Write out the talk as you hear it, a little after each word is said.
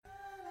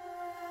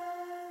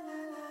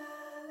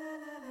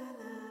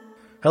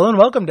Hello and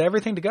welcome to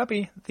Everything to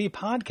Guppy, the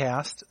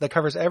podcast that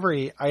covers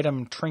every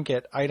item,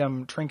 trinket,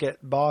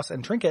 boss,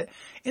 and trinket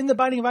in the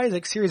Binding of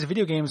Isaac series of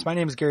video games. My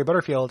name is Gary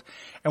Butterfield,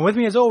 and with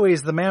me as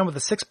always, the man with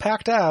the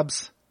six-packed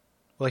abs,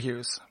 Will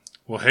Hughes.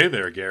 Well, hey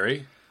there,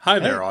 Gary. Hi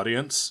there, Hey.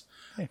 audience.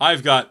 Hey.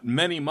 I've got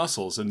many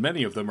muscles, and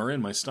many of them are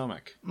in my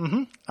stomach.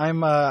 Mm-hmm.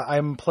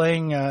 I'm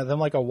playing them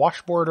like a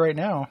washboard right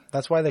now.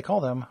 That's why they call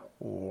them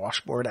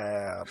washboard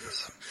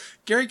abs.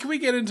 Gary, can we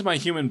get into my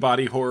human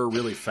body horror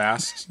really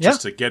fast? Yeah.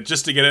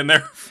 Just to get in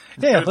there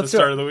Yeah, at the let's do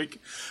start it. of the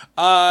week.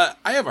 I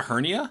have a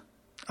hernia.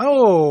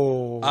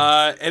 Oh,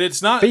 And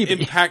it's not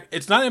Baby.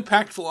 it's not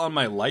impactful on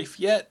my life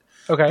yet.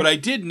 okay. But I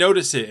did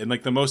notice it in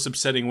like the most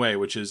upsetting way,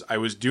 which is I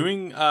was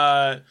doing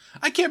I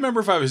can't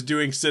remember if I was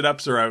doing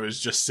sit-ups or I was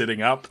just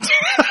sitting up.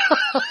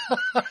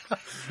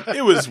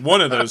 It was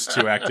one of those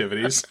two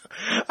activities.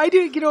 I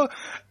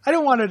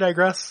don't want to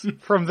digress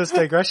from this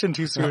digression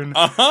too soon.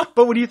 Uh-huh.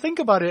 But when you think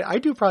about it, I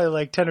do probably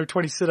like 10 or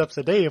 20 sit-ups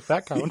a day, if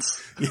that counts.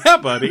 Yeah,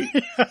 buddy.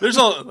 There's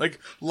all like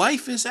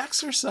life is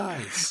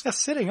exercise. Yeah,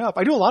 sitting up.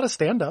 I do a lot of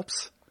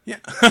stand-ups. Yeah.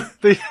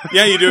 The-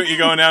 Yeah, you do it. You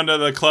going down to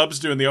the clubs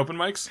doing the open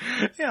mics?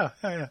 yeah.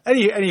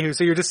 Anywho,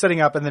 so you're just sitting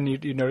up and then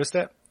you noticed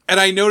it? And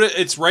I noticed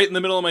it's right in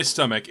the middle of my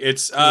stomach.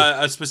 It's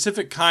a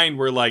specific kind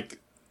where like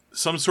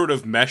some sort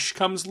of mesh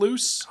comes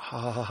loose.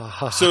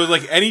 So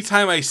like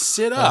anytime I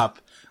sit up,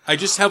 I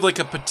just have like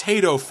a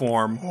potato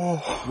form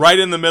right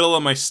in the middle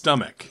of my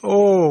stomach.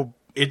 Oh,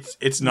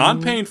 It's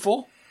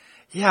non-painful.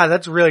 yeah,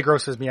 that really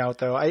grosses me out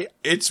though.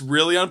 It's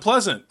really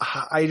unpleasant.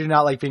 I do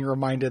not like being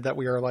reminded that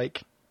we are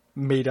like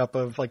made up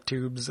of like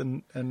tubes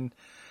and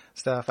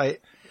stuff.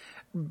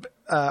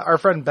 Our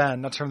friend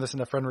Ben, not to turn this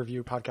into friend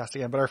review podcast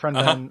again, but our friend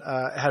Ben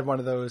had one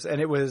of those, and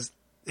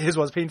his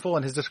was painful,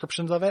 and his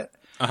descriptions of it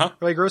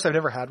really gross. I've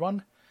never had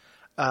one.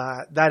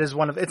 That is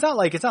one of. It's not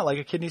like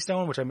a kidney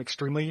stone, which I'm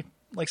extremely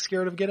like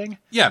scared of getting.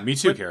 Yeah, me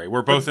too, Gary.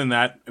 We're both in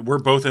that. We're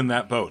both in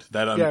that boat.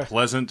 That Yeah.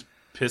 unpleasant,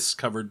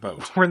 piss-covered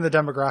boat. We're in the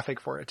demographic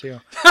for it too.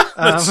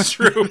 That's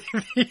true.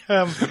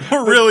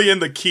 We're really in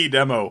the key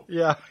demo.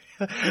 Yeah.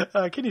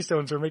 Kidney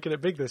stones are making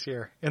it big this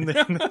year in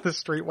the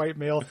straight white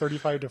male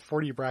 35 to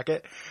 40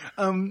 bracket.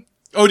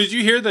 Oh, did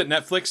you hear that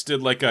Netflix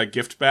did like a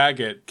gift bag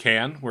at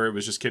Cannes where it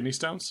was just kidney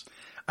stones?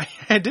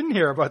 I didn't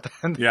hear about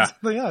that. Yeah.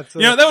 Yeah. It's,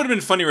 You know, that would have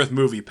been funnier with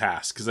Movie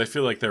Pass because I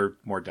feel like they're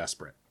more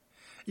desperate.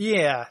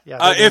 yeah.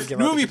 If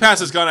Movie Pass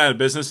has gone out of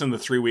business in the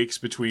 3 weeks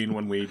between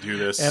when we do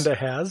this. And it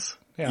has.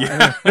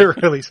 Yeah. And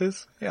it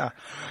releases. Yeah.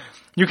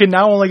 You can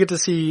now only get to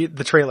see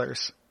the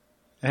trailers.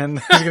 And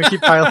he's going to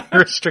keep piling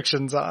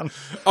restrictions on.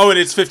 Oh, and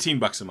it's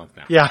 $15 a month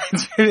now. Yeah.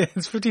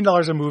 It's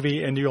 $15 a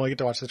movie and you only get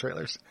to watch the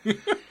trailers.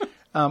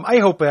 I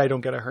hope I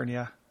don't get a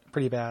hernia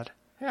pretty bad.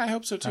 Yeah, I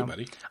hope so too,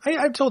 buddy.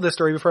 I've told this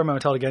story before. I'm going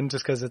to tell it again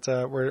just because it's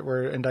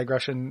we're in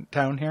digression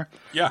town here.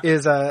 Yeah.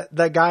 Is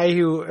that guy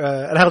who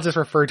and I'll just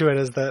refer to it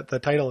as the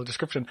title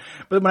description.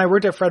 But when I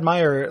worked at Fred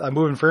Meyer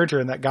moving furniture,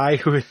 and that guy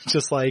who is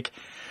just like,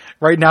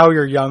 right now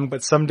you're young,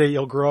 but someday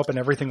you'll grow up and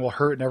everything will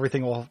hurt and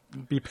everything will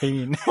be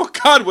pain. Oh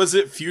God, was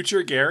it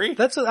future Gary?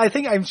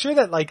 I'm sure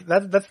that like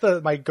that's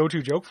my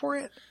go-to joke for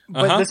it.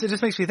 But it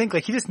just makes me think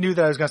like he just knew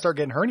that I was going to start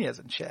getting hernias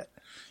and shit.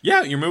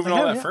 Yeah, you're moving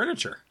all that yeah.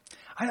 furniture.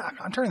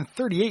 I'm turning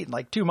 38 in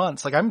like 2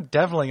 months. Like I'm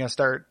definitely going to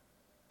start,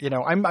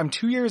 I'm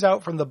 2 years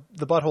out from the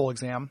butthole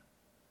exam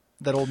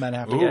that old men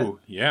have to get, Ooh,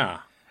 yeah.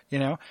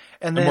 and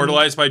then,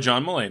 Immortalized by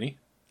John Mulaney.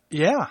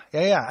 yeah.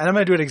 And I'm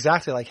going to do it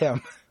exactly like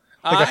him.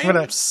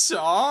 I'm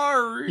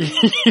sorry.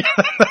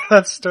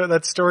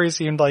 That story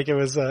seemed like it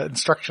was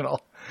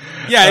instructional.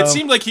 Yeah, it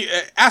seemed like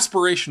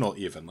aspirational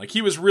even. Like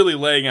he was really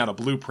laying out a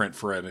blueprint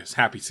for a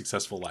happy,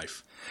 successful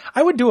life.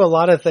 I would do a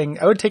lot of things.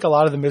 I would take a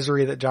lot of the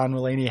misery that John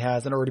Mulaney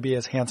has in order to be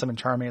as handsome and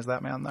charming as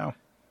that man, though.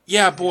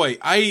 Yeah, boy,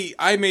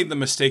 I made the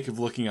mistake of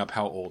looking up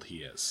how old he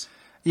is.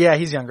 Yeah,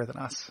 he's younger than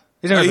us.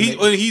 He's younger than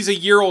me. He's a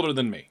year older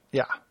than me.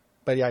 Yeah.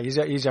 But yeah,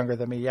 he's younger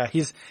than me. Yeah,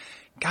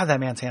 God, that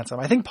man's handsome.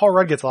 I think Paul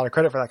Rudd gets a lot of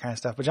credit for that kind of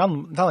stuff, but it's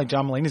not like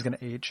John Mulaney's going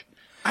to age.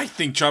 I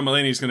think John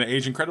Mulaney is going to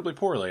age incredibly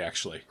poorly,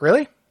 actually.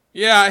 Really?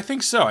 Yeah, I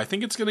think so. I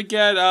think it's going to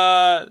get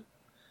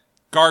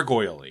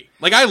gargoyle-y.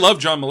 Like, I love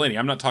John Mulaney.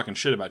 I'm not talking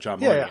shit about John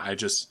Mulaney. Yeah. I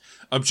just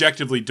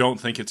objectively don't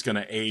think it's going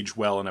to age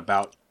well in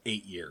about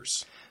 8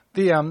 years.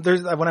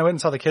 There's when I went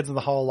and saw the Kids in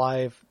the Hall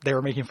live, they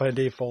were making fun of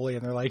Dave Foley,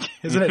 and they're like,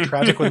 "Isn't it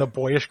tragic when the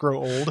boyish grow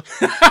old?"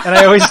 And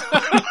I always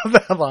love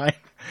that line.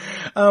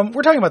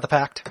 We're talking about the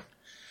Pact.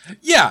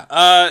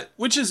 Yeah,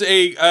 which is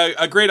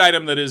a great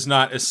item that is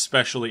not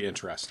especially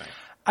interesting.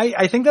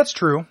 I think that's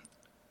true,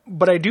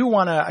 but I do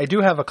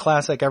have a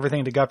classic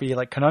Everything to Guppy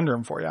like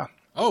conundrum for you.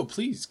 Oh,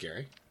 please,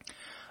 Gary.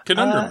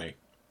 Conundrum me.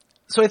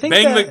 So I think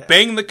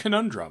Bang the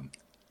conundrum.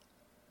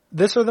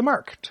 This or the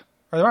marked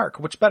or the mark,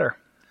 which better?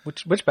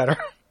 Which better?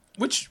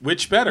 Which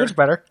better? Which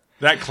better?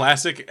 That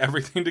classic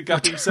Everything to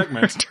Guppy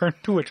segment. Turn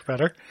to which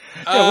better?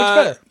 Yeah,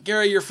 which better?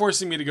 Gary, you're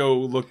forcing me to go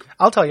look.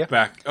 I'll tell you.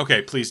 Back.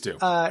 Okay, please do.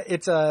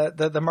 It's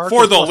the mark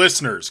for the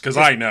listeners, because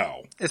I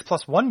know it's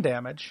 +1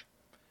 damage,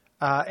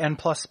 and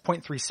plus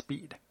 0.3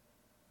 speed.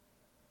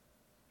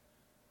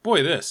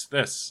 Boy, this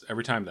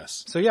every time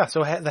this. So yeah,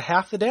 so the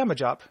half the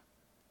damage up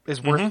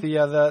is worth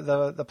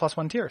the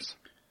 +1 tiers.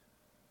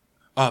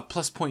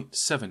 Plus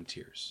 0.7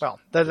 tiers. Well,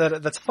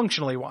 that's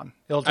functionally 1.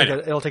 It'll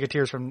take a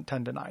tiers from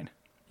 10 to 9.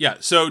 Yeah.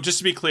 So just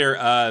to be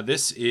clear,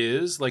 this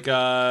is like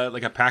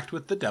a pact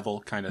with the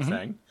devil kind of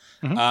thing.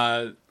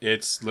 Mm-hmm.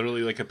 It's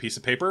literally like a piece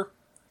of paper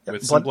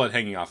with some blood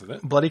hanging off of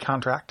it. Bloody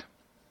contract.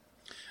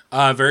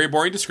 Very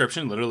boring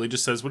description. Literally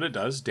just says what it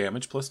does.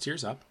 Damage plus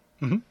tears up.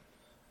 Mm-hmm.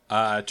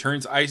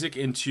 Turns Isaac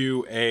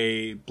into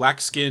a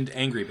black-skinned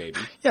angry baby.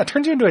 Yeah, it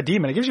turns you into a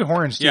demon. It gives you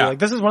horns, too. Yeah. Like,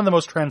 this is one of the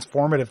most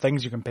transformative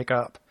things you can pick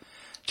up.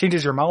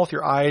 Changes your mouth,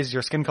 your eyes,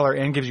 your skin color,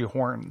 and gives you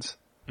horns.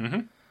 Mm-hmm.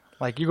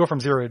 Like, you go from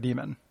 0 to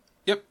demon.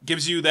 Yep.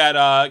 Gives you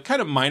that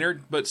kind of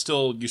minor but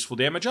still useful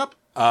damage up.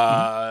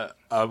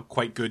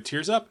 Quite good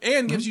tears up.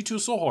 And gives you 2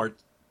 soul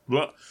hearts.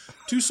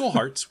 2 soul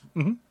hearts.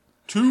 Mm-hmm.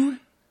 2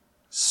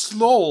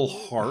 slow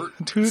heart.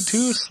 Two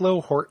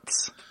slow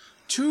horts.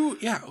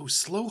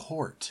 Slow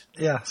hort.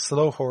 Yeah,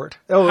 slow hort.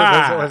 Oh,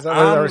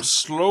 I'm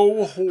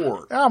slow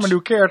hort. I'm a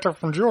new character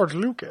from George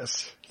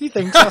Lucas. He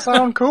thinks I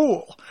sound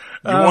cool.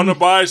 You want to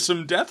buy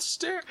some death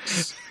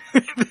sticks?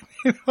 You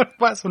want to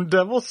buy some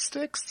devil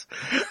sticks?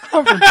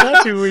 I'm from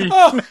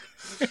Tatooine.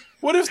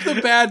 What if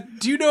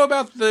do you know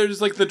about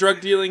there's like the drug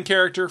dealing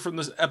character from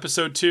this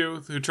episode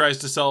 2 who tries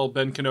to sell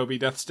Ben Kenobi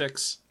death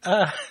sticks?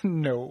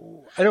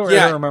 No. I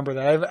don't remember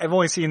that. I've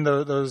only seen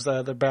those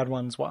the bad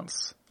ones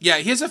once. Yeah,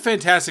 he has a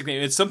fantastic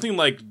name. It's something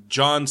like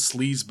John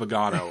Sleaze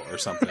Bagano or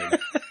something.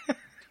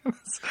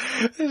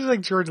 It's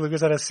like George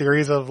Lucas had a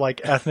series of like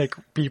ethnic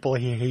people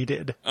he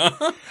hated.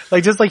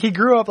 Like just like he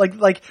grew up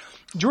like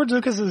George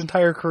Lucas's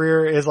entire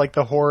career is like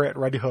the horror at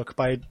Red Hook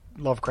by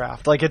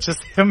Lovecraft. Like it's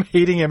just him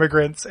hating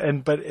immigrants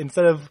but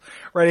instead of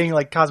writing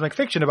like cosmic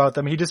fiction about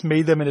them, he just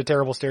made them into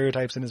terrible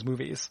stereotypes in his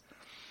movies.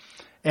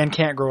 And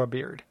can't grow a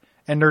beard.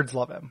 And nerds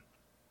love him.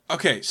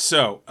 Okay,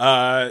 so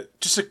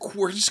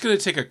we're just going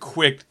to take a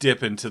quick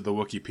dip into the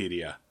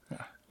Wikipedia.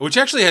 Yeah. Which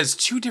actually has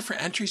 2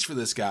 different entries for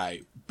this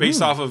guy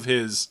based off of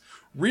his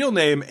real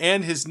name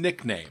and his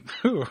nickname.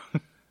 Ooh.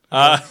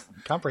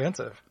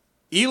 Comprehensive.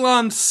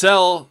 Elon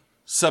Cell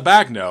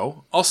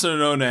Sabagno, also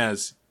known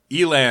as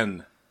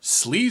Elan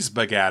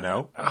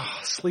Sleazebagano. Oh,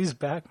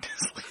 Sleazebagno?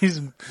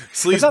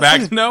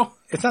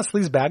 It's not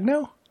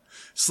Sleazebagno?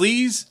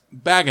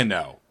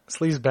 Sleazebagano.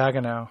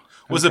 Sleazebagano.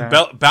 Was a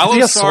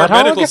Balasar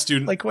medical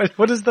student. Like,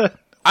 what is the...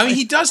 I mean,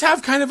 he does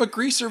have kind of a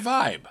greaser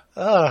vibe.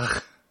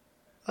 Ugh.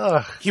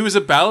 He was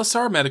a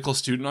Balasar medical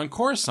student on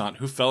Coruscant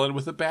who fell in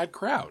with a bad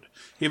crowd.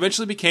 He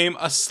eventually became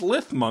a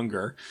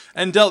slithmonger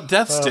and dealt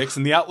death sticks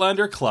in the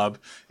Outlander Club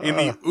in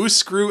the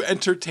Uskrew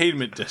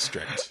Entertainment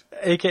District.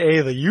 AKA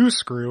the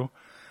U-Screw.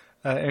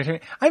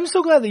 I'm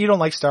so glad that you don't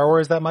like Star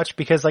Wars that much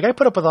because like I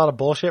put up with a lot of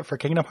bullshit for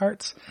Kingdom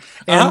Hearts.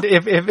 And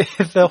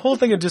if the whole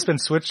thing had just been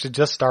switched to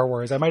just Star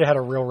Wars, I might have had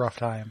a real rough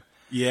time.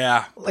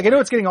 Yeah. Like I know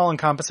it's getting all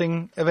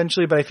encompassing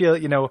eventually, but I feel,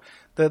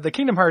 the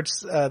Kingdom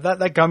Hearts,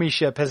 that gummy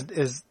ship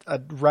is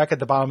a wreck at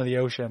the bottom of the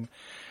ocean.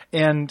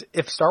 And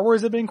if Star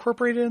Wars had been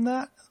incorporated in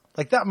that,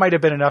 like that might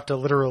have been enough to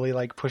literally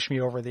like push me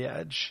over the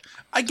edge.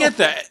 I get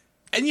that.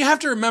 And you have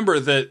to remember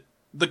that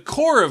the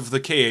core of the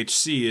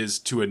KHC is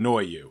to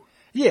annoy you.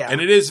 Yeah.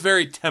 And it is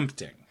very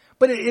tempting.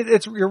 But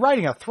it's you're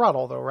riding a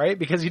throttle though, right?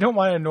 Because you don't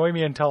want to annoy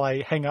me until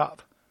I hang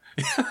up.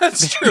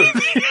 That's true.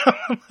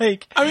 I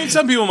mean,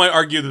 some people might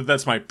argue that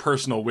that's my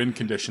personal win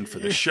condition for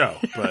the show,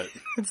 but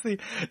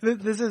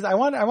I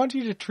want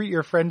you to treat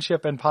your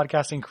friendship and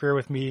podcasting career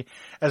with me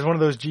as one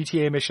of those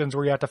GTA missions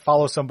where you have to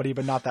follow somebody,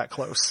 but not that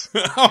close.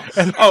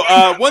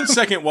 1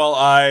 second while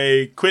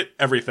I quit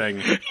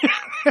everything.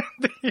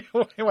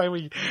 Why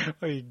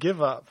we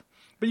give up?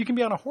 But you can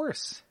be on a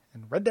horse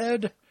in Red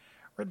Dead.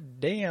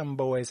 Damn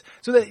boys.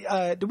 So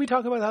did we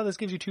talk about how this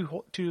gives you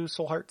two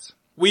soul hearts?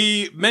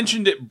 We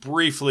mentioned it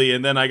briefly,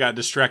 and then I got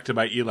distracted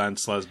by Elan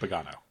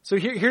Sleazebagano. So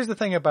here's the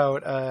thing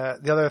about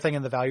the other thing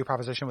in the value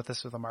proposition with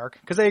this with the mark,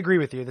 because I agree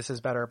with you, this is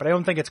better, but I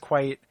don't think it's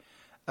quite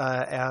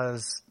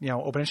as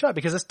open and shut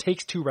because this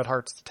takes 2 red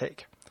hearts to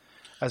take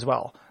as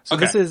well. So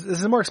okay. This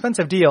is a more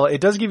expensive deal. It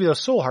does give you those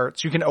soul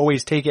hearts. You can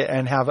always take it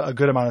and have a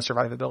good amount of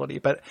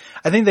survivability, but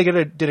I think they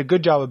did a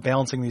good job of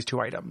balancing these 2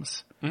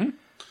 items. Mm-hmm.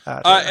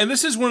 And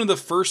this is one of the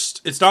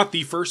first. It's not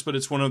the first, but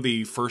it's one of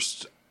the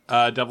first.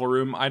 Devil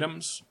Room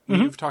items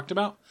we've talked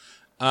about.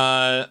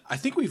 I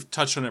think we've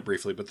touched on it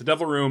briefly, but the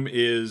Devil Room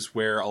is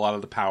where a lot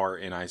of the power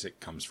in Isaac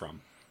comes from.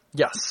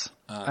 Yes.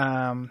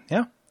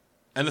 Yeah.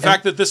 And the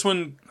fact that this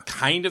one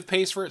kind of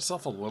pays for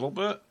itself a little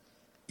bit.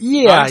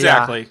 Yeah.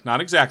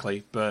 Not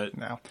exactly, but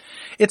no.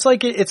 It's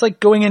like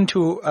going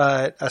into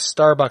a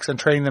Starbucks and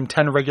trading them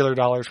 $10 regular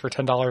dollars for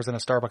 $10 in a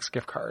Starbucks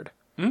gift card.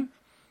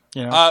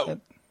 Mm-hmm.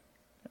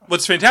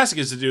 What's fantastic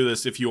is to do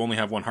this if you only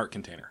have 1 heart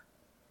container.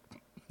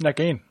 Net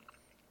gain.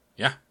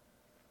 Yeah.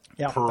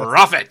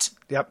 Profit.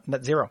 Yep.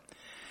 Net zero.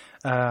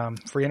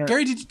 Free internet.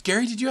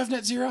 Gary, did you have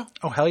net zero?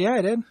 Oh, hell yeah,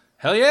 I did.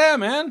 Hell yeah,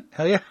 man.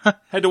 Hell yeah.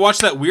 Had to watch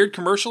that weird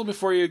commercial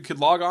before you could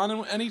log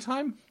on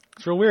anytime?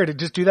 It's real weird to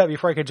just do that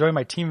before I could join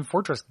my Team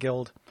Fortress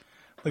guild.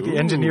 Like the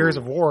Engineers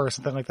of War or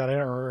something like that. I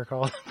don't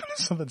recall.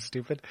 Something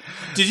stupid.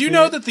 Did you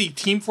know that the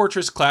Team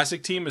Fortress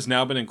Classic team has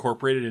now been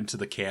incorporated into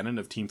the canon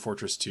of Team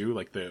Fortress 2,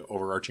 like the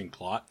overarching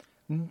plot?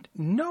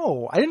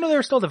 No, I didn't know they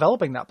were still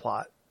developing that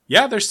plot.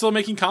 Yeah, they're still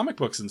making comic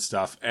books and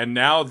stuff, and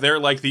now they're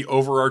like the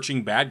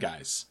overarching bad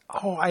guys.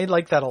 Oh, I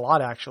like that a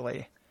lot,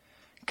 actually.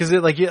 Because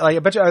I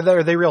bet you,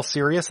 are they real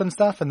serious and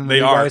stuff? And then They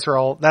the are. guys are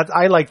all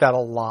I like that a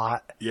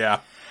lot. Yeah.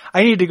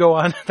 I need to go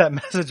on that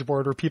message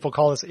board where people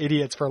call us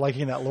idiots for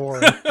liking that lore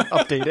and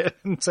update it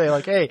and say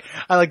like, hey,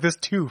 I like this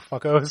too,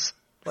 fuckos.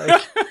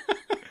 Like,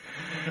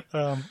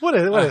 what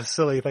a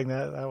silly thing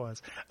that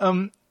was.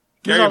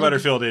 Gary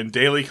Butterfield in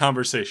daily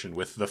conversation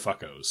with the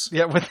fuckos.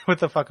 Yeah, with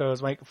the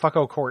fuckos, like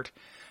fucko court.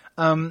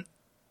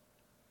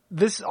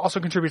 This also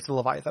contributes to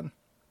Leviathan,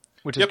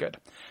 which is good.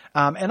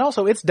 And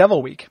also it's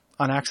Devil Week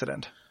on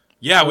accident.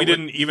 Yeah, we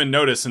didn't even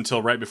notice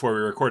until right before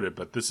we recorded,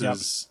 but this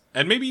is,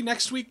 and maybe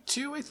next week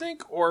too, I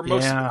think, or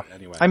most of it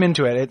anyway. I'm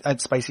into it.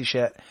 It's spicy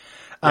shit.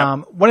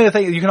 One of the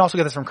things, you can also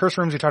get this from Curse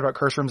Rooms. We talked about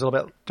Curse Rooms a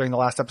little bit during the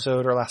last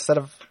episode or last set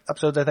of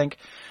episodes, I think,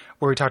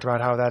 where we talked about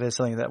how that is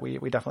something that we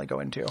definitely go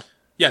into.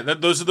 Yeah,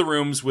 those are the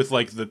rooms with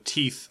like the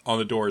teeth on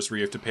the doors where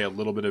you have to pay a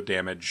little bit of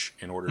damage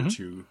in order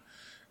to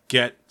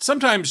get,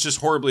 sometimes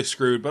just horribly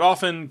screwed, but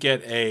often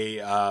get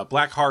a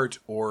black heart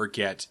or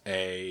get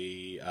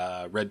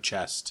a red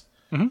chest.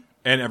 Mm-hmm.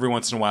 And every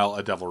once in a while,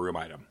 a Devil Room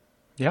item.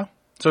 Yeah.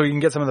 So you can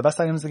get some of the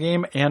best items in the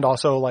game and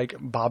also like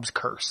Bob's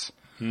Curse.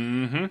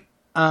 Mm-hmm.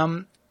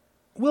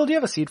 Will, do you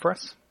have a seed for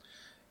us?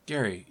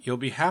 Gary, you'll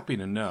be happy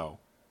to know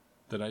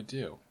that I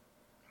do.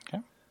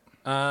 Okay.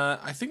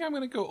 I think I'm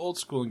going to go old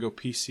school and go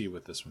PC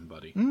with this one,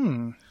 buddy.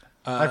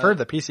 I've heard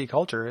the PC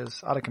culture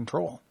is out of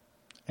control.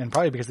 And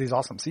probably because of these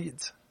awesome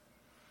seeds.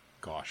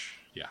 Gosh,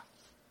 yeah.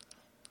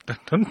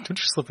 Don't you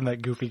slip in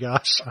that goofy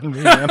gosh on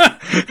me, man.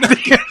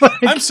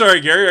 I'm sorry,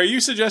 Gary. Are you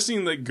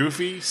suggesting that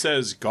Goofy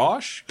says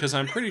gosh? Because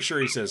I'm pretty sure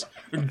he says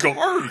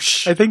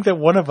garsh. I think that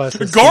one of us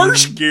has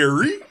Garsh,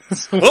 Gary.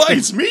 Hi,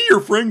 it's me,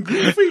 your friend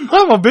Goofy.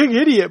 I'm a big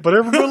idiot, but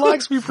everyone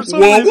likes me for some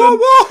Whoa, reason. whoa,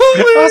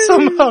 whoa, I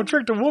somehow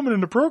tricked a woman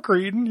into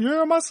procreating. Here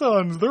are my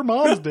sons. Their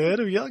mom's dead.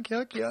 Oh, yuck,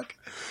 yuck, yuck.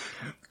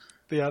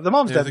 Yeah, the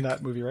mom's dead in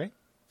that movie, right?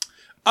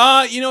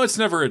 It's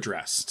never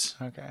addressed.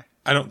 Okay.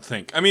 I don't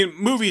think. I mean,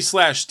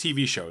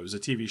 movie/TV show. It was a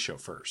TV show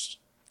first.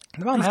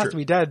 The mom has to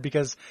be dead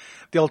because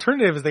the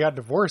alternative is they got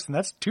divorced, and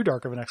that's too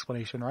dark of an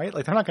explanation, right?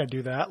 Like, they're not going to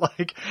do that.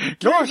 Like,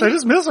 gosh, I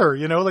just miss her,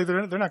 Like,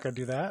 they're not going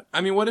to do that. I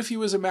mean, what if he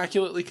was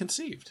immaculately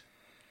conceived?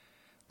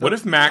 What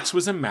if Max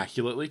was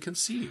immaculately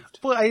conceived?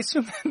 Well, I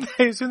assume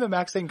that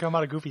Max didn't come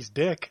out of Goofy's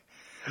dick.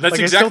 That's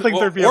like, exactly. I still think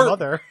there'd be a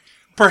mother.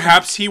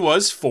 Perhaps he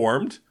was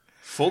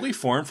fully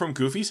formed from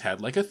Goofy's head,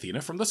 like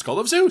Athena from the skull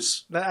of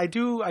Zeus. I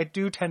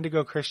do tend to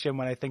go Christian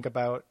when I think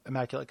about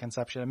Immaculate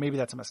Conception, and maybe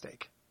that's a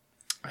mistake.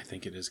 I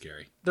think it is,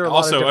 Gary.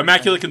 Also,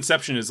 Immaculate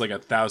Conception is like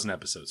 1,000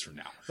 episodes from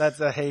now.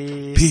 That's a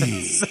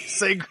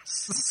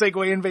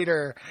Segway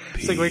Invader.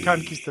 Segway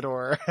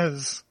Conquistador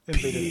has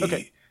invaded.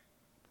 Okay.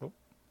 Oh.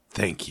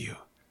 Thank you.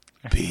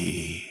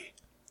 P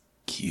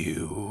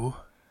Q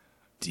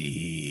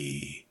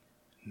D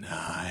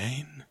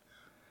 9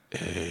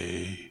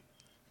 A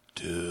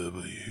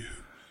W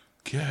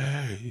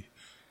K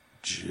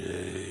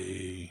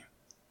J.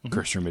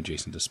 Curse Room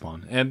adjacent to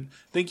Spawn. And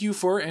thank you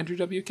for Andrew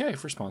WK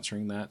for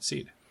sponsoring that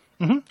seed.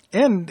 Mm-hmm.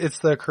 And it's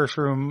the Curse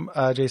Room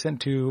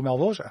adjacent to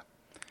Malvolgia.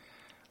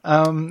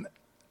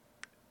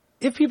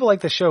 If people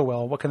like the show,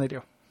 well, what can they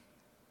do?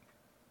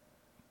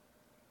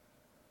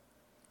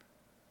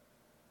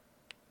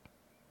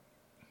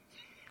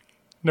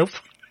 Nope.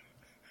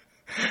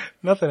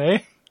 Nothing, eh?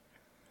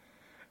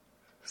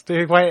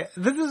 Stay quiet.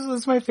 This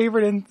is my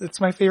favorite.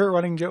 It's my favorite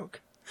running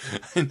joke.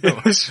 I know.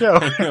 In the show.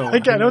 I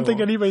don't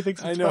think anybody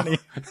thinks it's funny.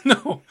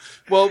 No.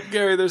 Well,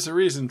 Gary, there's a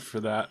reason for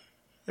that.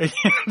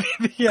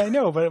 Yeah, I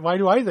know, but why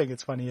do I think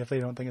it's funny if they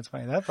don't think it's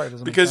funny? That part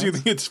doesn't make sense. Because you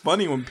think it's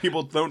funny when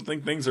people don't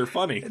think things are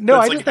funny. No,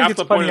 that's I just like think half it's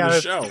the funny point on of the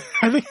its show.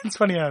 I think it's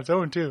funny on its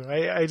own too.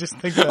 I just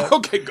think that.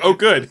 Okay. Oh,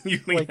 good. You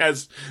think it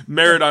has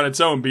merit on its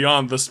own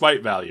beyond the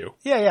spite value.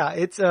 Yeah.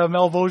 It's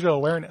Malvolgia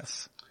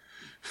awareness.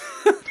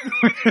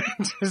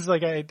 Just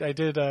like I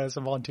did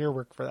some volunteer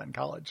work for that in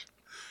college.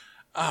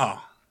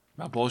 Oh,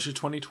 Malvolgia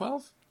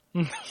 2012.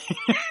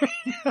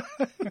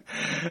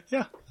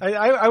 Yeah,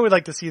 I would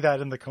like to see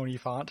that in the Coney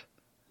font.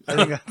 I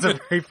think that's a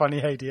very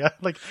funny idea.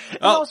 Like,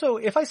 and also,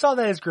 if I saw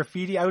that as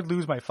graffiti, I would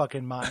lose my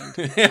fucking mind.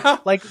 Yeah.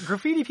 Like,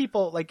 graffiti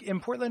people, like, in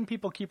Portland,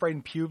 people keep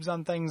writing pubes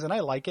on things, and I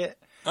like it.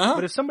 Uh-huh.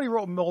 But if somebody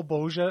wrote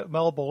Malvolgia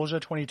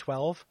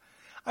 2012,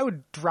 I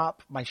would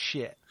drop my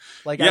shit.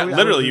 Like, yeah,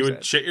 literally, you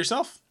would shit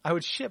yourself? I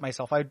would shit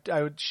myself. I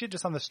would shit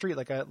just on the street,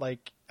 like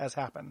as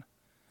happen.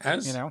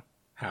 As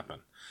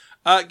happen.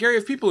 Gary,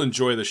 if people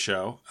enjoy the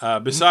show,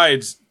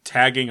 besides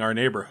tagging our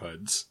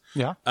neighborhoods,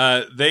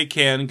 they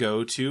can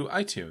go to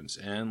iTunes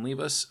and leave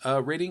us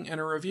a rating and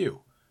a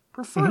review,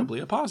 preferably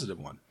a positive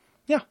one.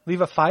 Yeah,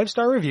 leave a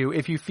 5-star review.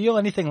 If you feel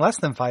anything less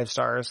than 5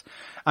 stars,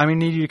 I'm going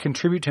to need you to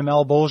contribute to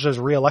Malvolgia's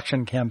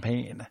re-election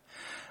campaign.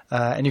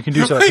 And you can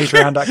do so at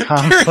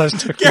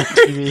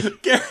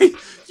patreon.com/TookTV. Gary,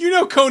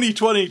 Coney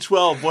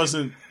 2012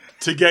 wasn't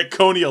to get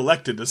Coney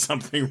elected to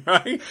something,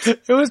 right?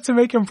 It was to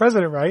make him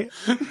president, right?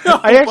 No,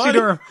 I actually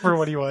don't remember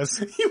what he was.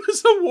 He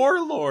was a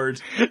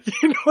warlord. You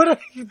know what?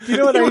 He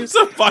was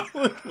a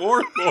violent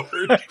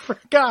warlord. I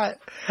forgot.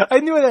 I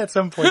knew it at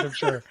some point, I'm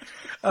sure.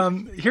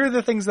 Here are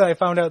the things that I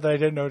found out that I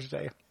didn't know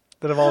today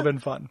that have all been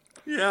fun.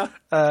 Yeah.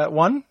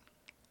 One,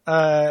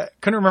 couldn't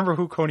remember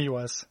who Coney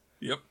was.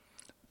 Yep.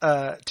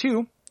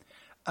 Two,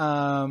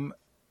 I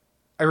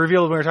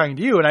revealed when we were talking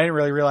to you, and I didn't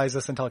really realize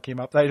this until it came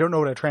up, that I don't know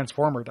what a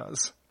transformer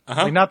does.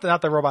 Uh-huh. Like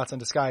not the robots in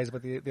disguise,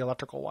 but the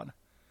electrical one.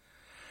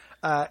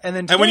 And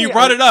then when you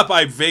brought it up,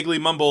 I vaguely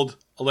mumbled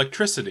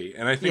electricity,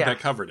 and I think that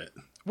covered it.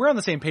 We're on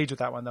the same page with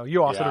that one, though.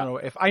 You also don't know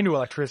if I knew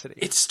electricity.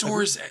 It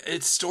stores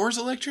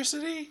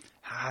electricity?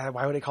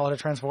 Why would they call it a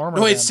transformer?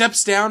 No, it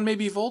steps down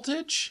maybe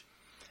voltage?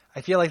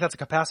 I feel like that's a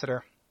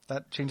capacitor.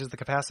 That changes the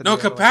capacity. No,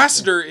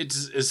 capacitor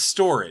is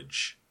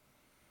storage.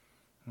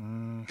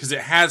 Because it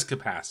has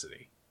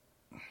capacity.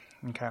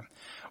 Okay.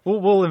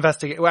 We'll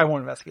investigate. Well, I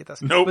won't investigate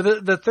this. Nope.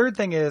 But the third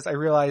thing is I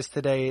realized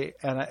today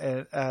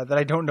that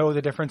I don't know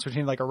the difference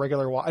between like a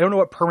regular I don't know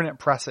what permanent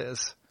press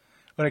is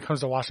when it comes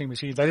to washing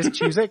machines. I just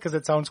choose it because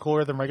it sounds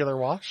cooler than regular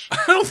wash. I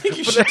don't think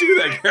you should do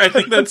that, Gary. I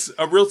think that's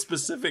a real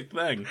specific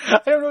thing. I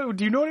don't know.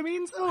 Do you know what it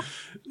means, though?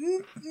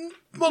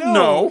 Well,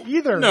 no.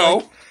 Either. No.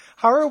 Like,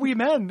 how are we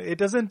men? It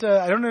doesn't,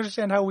 I don't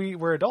understand how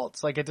we're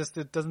adults. Like, it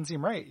doesn't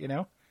seem right, you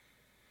know?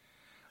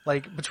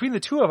 Like, between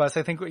the two of us,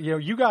 I think,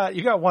 you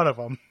got one of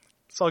them.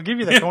 So I'll give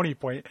you the Coney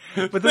point.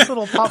 But this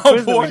little pop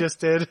quiz that we just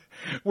did,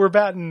 we're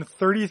batting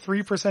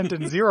 33%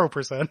 and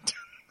 0%,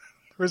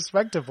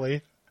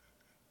 respectively.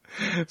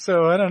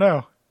 So I don't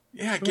know.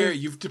 Yeah, Gary,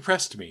 you've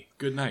depressed me.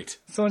 Good night.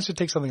 Someone should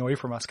take something away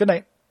from us. Good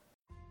night.